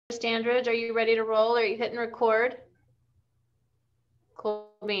Standridge, are you ready to roll? Are you hitting record? Cool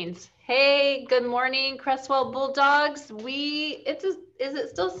beans. Hey, good morning, Crestwell Bulldogs. Is it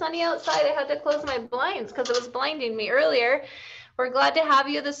still sunny outside? I had to close my blinds because it was blinding me earlier. We're glad to have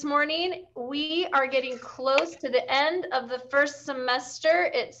you this morning. We are getting close to the end of the first semester.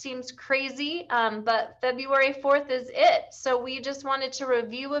 It seems crazy, but February 4th is it. So we just wanted to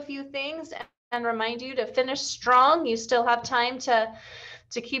review a few things and remind you to finish strong. You still have time to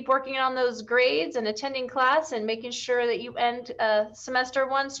keep working on those grades and attending class and making sure that you end semester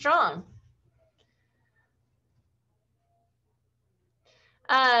one strong.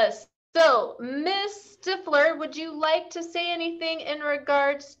 So Ms. Stifler, would you like to say anything in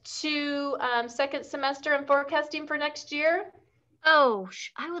regards to second semester and forecasting for next year? Oh,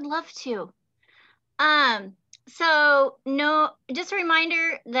 I would love to. So no, just a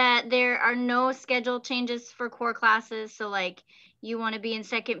reminder that there are no schedule changes for core classes. So like you want to be in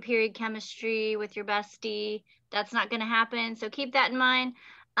second period chemistry with your bestie, that's not going to happen. So keep that in mind.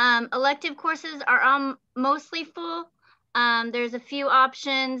 Elective courses are mostly full. There's a few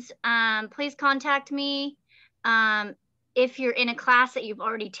options. Please contact me if you're in a class that you've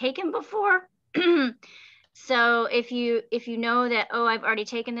already taken before. So if you know that, oh, I've already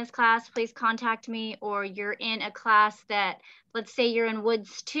taken this class, please contact me. Or you're in a class that, let's say you're in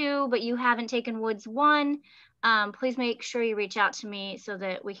Woods 2, but you haven't taken Woods 1, please make sure you reach out to me so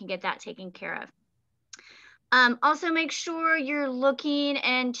that we can get that taken care of. Also make sure you're looking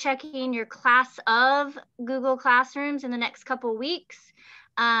and checking your class of Google Classrooms in the next couple weeks,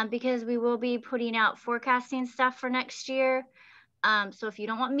 because we will be putting out forecasting stuff for next year. So if you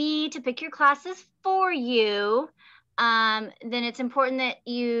don't want me to pick your classes for you, then it's important that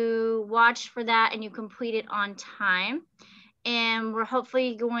you watch for that and you complete it on time. And we're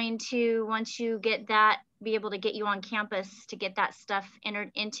hopefully going to, once you get that, be able to get you on campus to get that stuff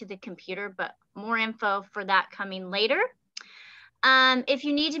entered into the computer, but more info for that coming later. If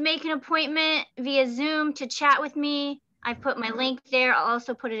you need to make an appointment via Zoom to chat with me, I've put my link there. I'll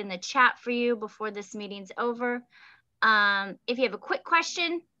also put it in the chat for you before this meeting's over. If you have a quick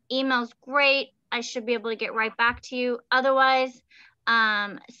question, email's great. I should be able to get right back to you. Otherwise,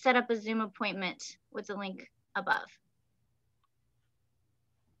 set up a Zoom appointment with the link above.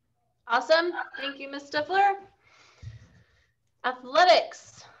 Awesome. Thank you, Ms. Stifler.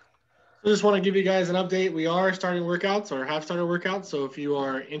 Athletics. I just want to give you guys an update. We are starting workouts or have started workouts. So if you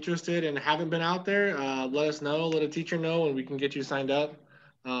are interested and haven't been out there, let us know, let a teacher know, and we can get you signed up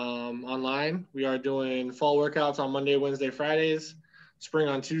online. We are doing fall workouts on Monday, Wednesday, Fridays, spring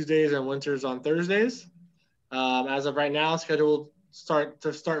on Tuesdays, and winters on Thursdays. As of right now, scheduled start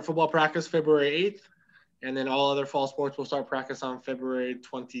football practice February 8th, and then all other fall sports will start practice on February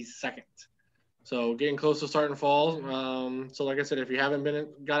 22nd. So getting close to starting fall. So like I said, if you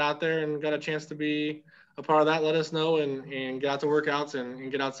haven't got out there and got a chance to be a part of that, let us know and get out to workouts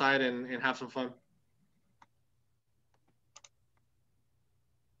and get outside and have some fun.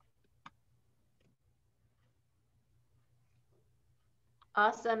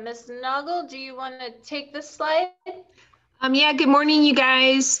 Awesome. Ms. Noggle, do you want to take this slide? Yeah, good morning, you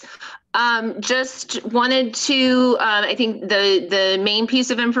guys. Just wanted to, I think the main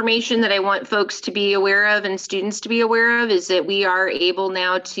piece of information that I want folks to be aware of and students to be aware of is that we are able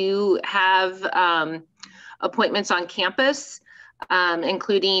now to have appointments on campus,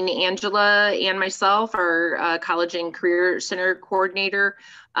 including Angela and myself, our College and Career Center coordinator.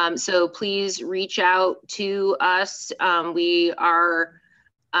 So please reach out to us. We are,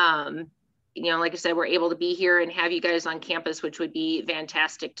 you know, like I said, we're able to be here and have you guys on campus, which would be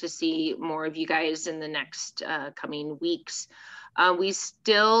fantastic to see more of you guys in the next coming weeks. We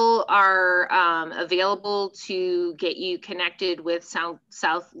still are available to get you connected with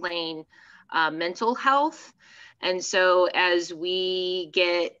South Lane Mental Health. And so as we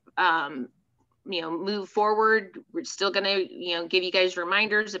get, you know, move forward, we're still going to, you know, give you guys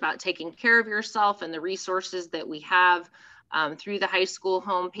reminders about taking care of yourself and the resources that we have through the high school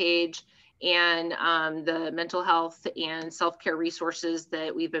homepage and the mental health and self-care resources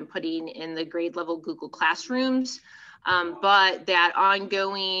that we've been putting in the grade level Google Classrooms. But that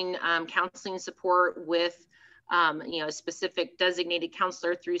ongoing counseling support with, you know, a specific designated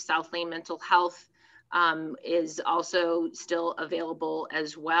counselor through South Lane Mental Health is also still available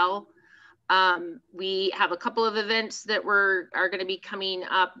as well. We have a couple of events that are going to be coming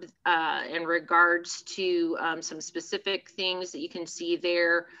up in regards to some specific things that you can see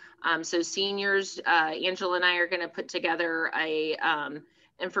there. So seniors, Angela and I are going to put together a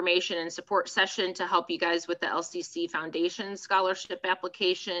information and support session to help you guys with the LCC Foundation scholarship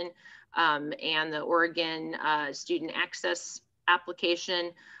application and the Oregon Student Access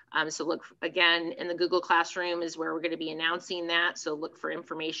application. So look again in the Google Classroom is where we're going to be announcing that. So look for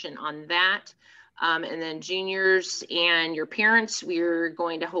information on that. And then juniors and your parents, we're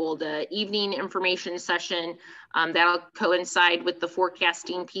going to hold an evening information session that'll coincide with the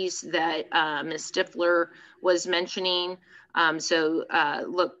forecasting piece that Ms. Stifler was mentioning. So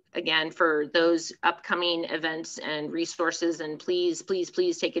look again for those upcoming events and resources, and please, please,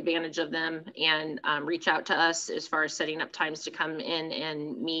 please take advantage of them and reach out to us as far as setting up times to come in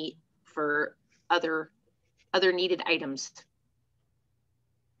and meet for other needed items.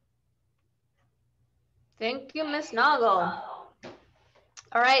 Thank you, Ms. Noggle.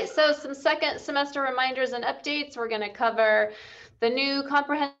 All right, so some second semester reminders and updates. We're going to cover the new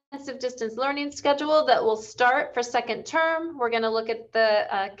comprehensive distance learning schedule that will start for second term. We're going to look at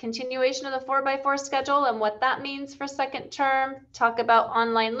the continuation of the 4x4 schedule and what that means for second term, talk about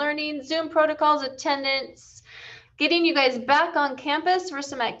online learning, Zoom protocols, attendance, getting you guys back on campus for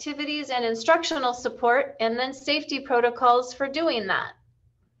some activities and instructional support, and then safety protocols for doing that.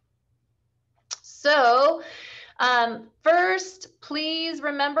 So first, please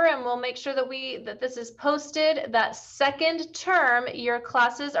remember, and we'll make sure that this is posted, that second term, your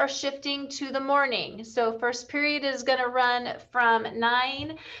classes are shifting to the morning. So first period is going to run from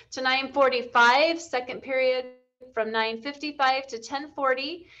 9 to 9:45, second period from 9:55 to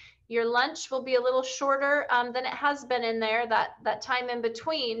 10:40. Your lunch will be a little shorter than it has been in there, that time in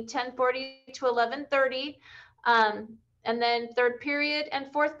between, 10:40 to 11:30. And then third period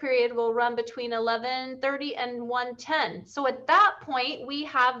and fourth period will run between 11:30 and 1:10. So at that point, we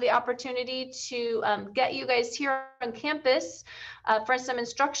have the opportunity to get you guys here on campus for some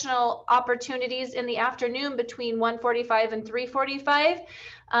instructional opportunities in the afternoon between 1:45 and 3:45.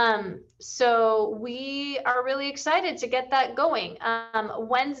 So we are really excited to get that going.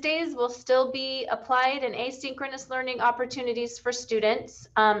 Wednesdays will still be applied and asynchronous learning opportunities for students,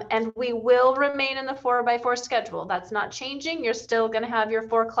 and we will remain in the 4x4 schedule. That's not changing. You're still going to have your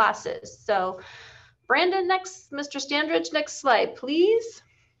 4 classes. So Brandon, next, Mr. Standridge, next slide, please.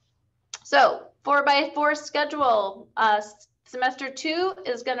 So 4x4 schedule. Semester 2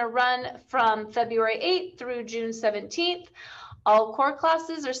 is going to run from February 8th through June 17th. All core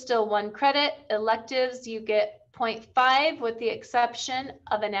classes are still 1 credit. Electives, you get 0.5 with the exception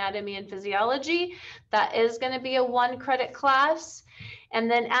of anatomy and physiology. That is going to be a 1 credit class. And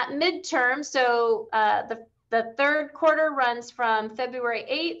then at midterm, so the third quarter runs from February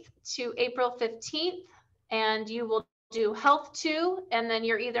 8th to April 15th, and you will do Health 2, and then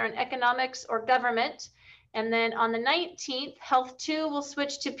you're either in economics or government. And then on the 19th, Health 2 will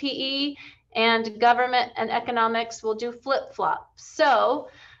switch to PE, and government and economics will do flip-flop. So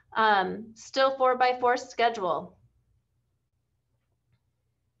still 4x4 schedule.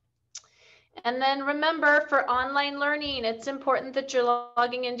 And then remember, for online learning, it's important that you're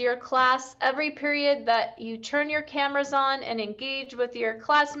logging into your class every period, that you turn your cameras on and engage with your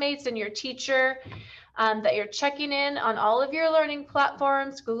classmates and your teacher, that you're checking in on all of your learning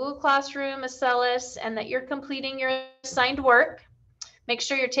platforms, Google Classroom, Acellus, and that you're completing your assigned work. Make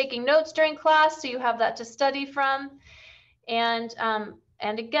sure you're taking notes during class so you have that to study from. And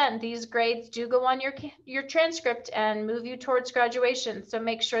again, these grades do go on your transcript and move you towards graduation. So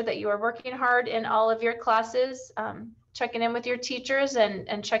make sure that you are working hard in all of your classes, checking in with your teachers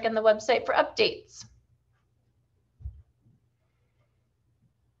and checking the website for updates.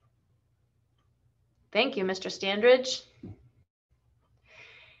 Thank you, Mr. Standridge.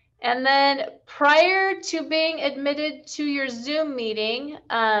 And then prior to being admitted to your Zoom meeting,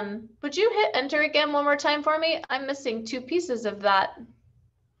 would you hit enter again one more time for me? I'm missing 2 pieces of that.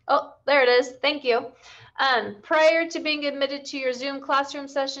 Oh, there it is. Thank you. Prior to being admitted to your Zoom classroom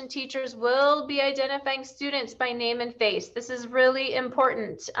session, teachers will be identifying students by name and face. This is really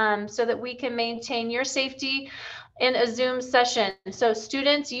important so that we can maintain your safety in a Zoom session. So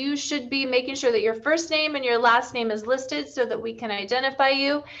students, you should be making sure that your first name and your last name is listed so that we can identify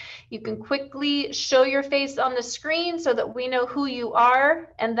you. You can quickly show your face on the screen so that we know who you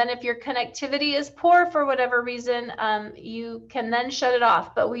are. And then if your connectivity is poor for whatever reason, you can then shut it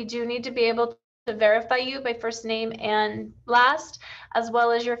off. But we do need to be able to verify you by first name and last, as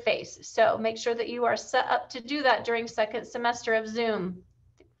well as your face. So make sure that you are set up to do that during second semester of Zoom.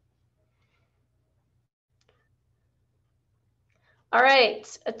 All right,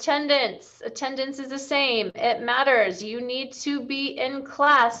 attendance. Attendance is the same. It matters. You need to be in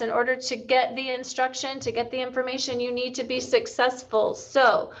class in order to get the instruction, to get the information. You need to be successful.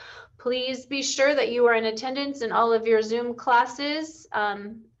 So please be sure that you are in attendance in all of your Zoom classes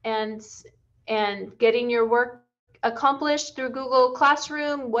and getting your work accomplished through Google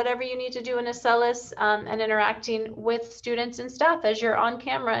Classroom, whatever you need to do in Acellus, and interacting with students and staff as you're on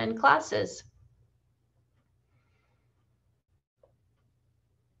camera in classes.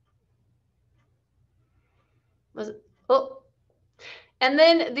 Oh, and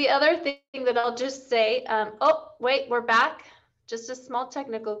then the other thing that I'll just say, oh, wait, we're back. Just a small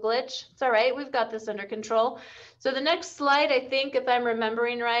technical glitch. It's all right, we've got this under control. So the next slide, I think, if I'm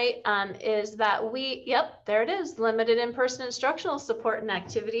remembering right, is that yep, there it is, limited in-person instructional support and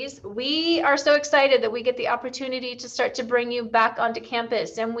activities. We are so excited that we get the opportunity to start to bring you back onto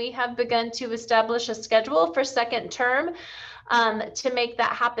campus, and we have begun to establish a schedule for second term to make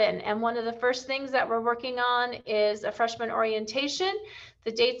that happen. And one of the first things that we're working on is a freshman orientation.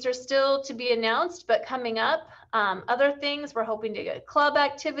 The dates are still to be announced, but coming up. Other things, we're hoping to get club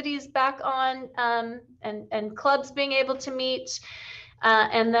activities back on and clubs being able to meet.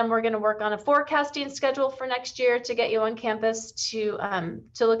 And then we're going to work on a forecasting schedule for next year to get you on campus to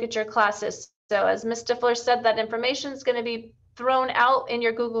look at your classes. So as Ms. Stifler said, that information is going to be thrown out in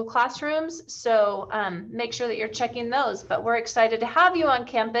your Google Classrooms. So make sure that you're checking those. But we're excited to have you on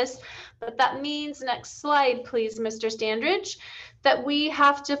campus. But that means, next slide, please, Mr. Standridge, that we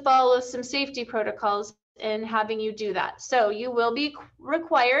have to follow some safety protocols in having you do that. So you will be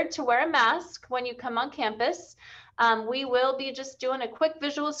required to wear a mask when you come on campus. We will be just doing a quick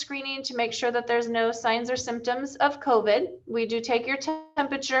visual screening to make sure that there's no signs or symptoms of COVID. We do take your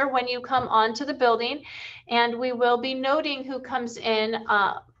temperature when you come onto the building, and we will be noting who comes in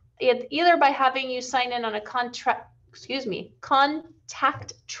either by having you sign in on a contact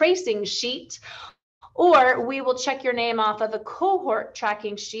tracing sheet, or we will check your name off of a cohort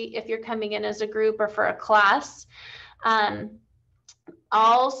tracking sheet if you're coming in as a group or for a class.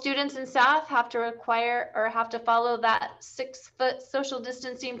 All students and staff have to follow that 6-foot social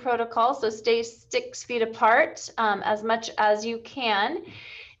distancing protocol. So stay 6 feet apart as much as you can.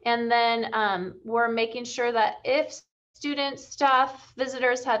 And then we're making sure that if students, staff,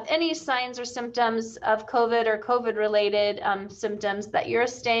 visitors have any signs or symptoms of COVID or COVID related symptoms, that you're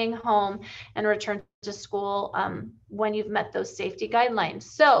staying home and return to school when you've met those safety guidelines.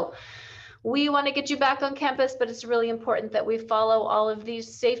 So we want to get you back on campus, but it's really important that we follow all of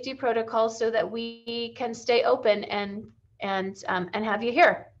these safety protocols so that we can stay open and have you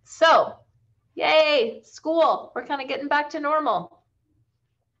here. So yay, school, we're kind of getting back to normal.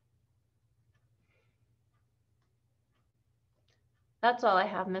 That's all I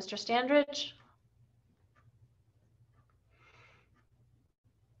have, Mr. Standridge.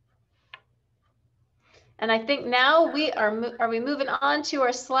 And I think now are we moving on to our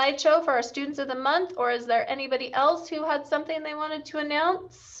slideshow for our students of the month, or is there anybody else who had something they wanted to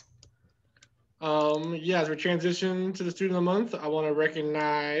announce? Yeah, as we transition to the student of the month, I want to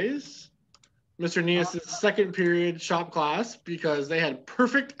recognize Mr. Nias' second period shop class because they had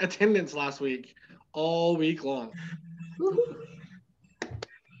perfect attendance last week, all week long. Good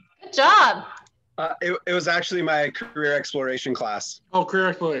job. It was actually my career exploration class. Oh, career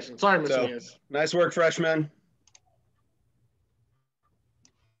exploration. Sorry, Mr. Nias. Nice work, freshmen.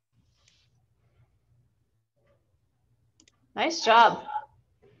 Nice job.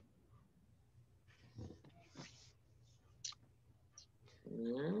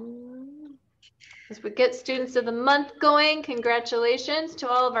 As we get students of the month going, congratulations to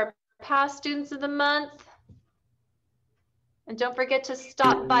all of our past students of the month. And don't forget to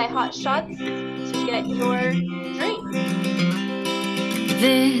stop by Hot Shots to get your drink.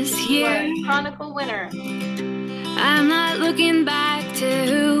 This year, Chronicle winner. I'm not looking back to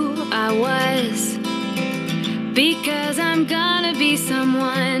who I was, because I'm gonna be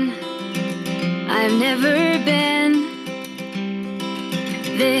someone I've never been.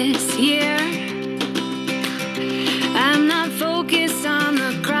 This year, I'm not focused on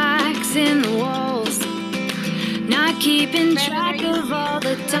the cracks in the walls, not keeping track of all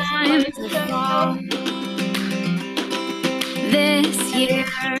the times I fall. This year.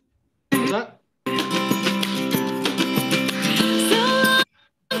 We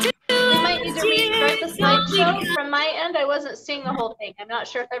might need to restart the slideshow. From my end, I wasn't seeing the whole thing. I'm not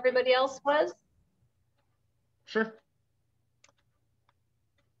sure if everybody else was. Sure.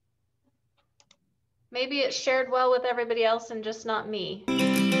 Maybe it shared well with everybody else and just not me.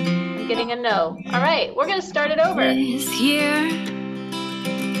 I'm getting a no. All right, we're gonna start it over. This year,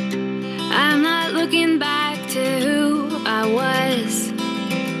 I'm not looking back to who I was,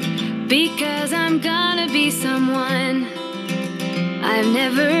 because I'm gonna be someone I've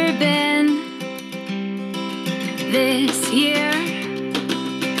never been. This year,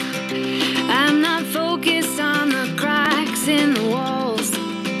 I'm not focused on the cracks in the walls,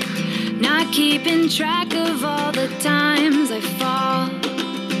 not keeping track of all the times I fall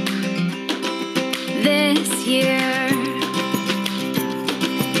this year.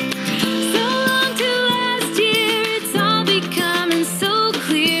 So long to last year, it's all becoming so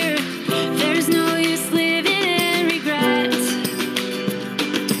clear. There's no use living in regret.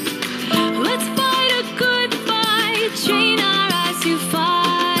 Let's fight a good fight, train our eyes to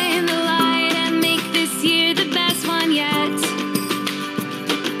find the light and make this year the best one yet.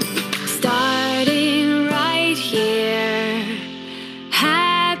 Starting right here.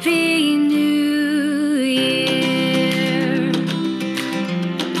 Happy New Year.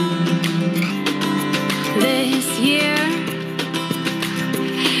 This year,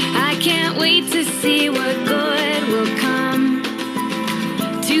 I can't wait to see what good will come.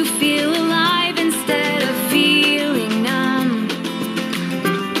 To feel alive instead of feeling numb.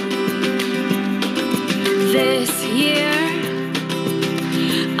 This year,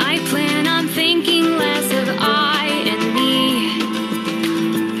 I plan on thinking less of I and me.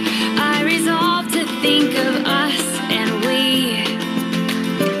 I resolve to think of us and we.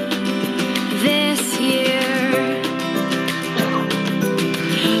 This year.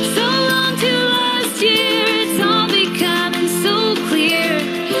 So long to last year, it's all becoming so clear.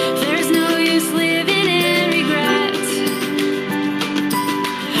 There's no use living in regret.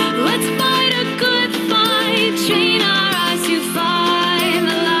 Let's fight a good fight, train our eyes to find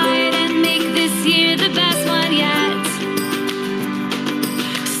the light and make this year the best one yet.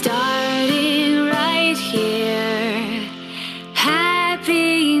 Starting right here.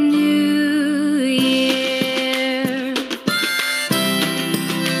 Happy New Year.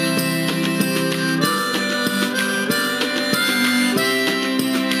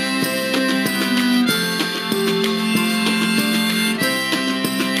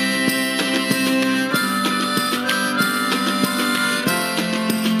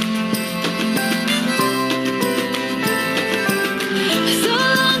 So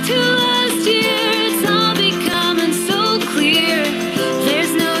long to last year, it's all becoming so clear.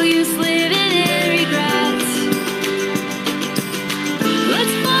 There's no use living in regret.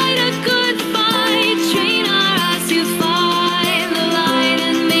 Let's fight a good fight, train our eyes to find the light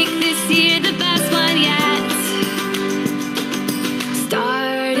and make this year the best one yet.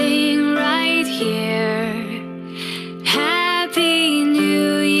 Starting right here. Happy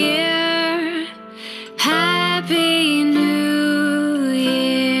New Year. Happy New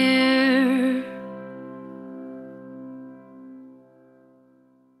Year.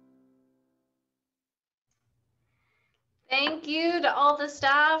 Thank you to all the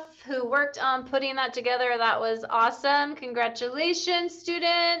staff who worked on putting that together. That was awesome. Congratulations,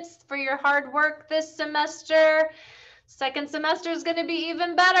 students, for your hard work this semester. Second semester is going to be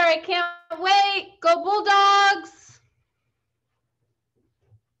even better. I can't wait. Go Bulldogs!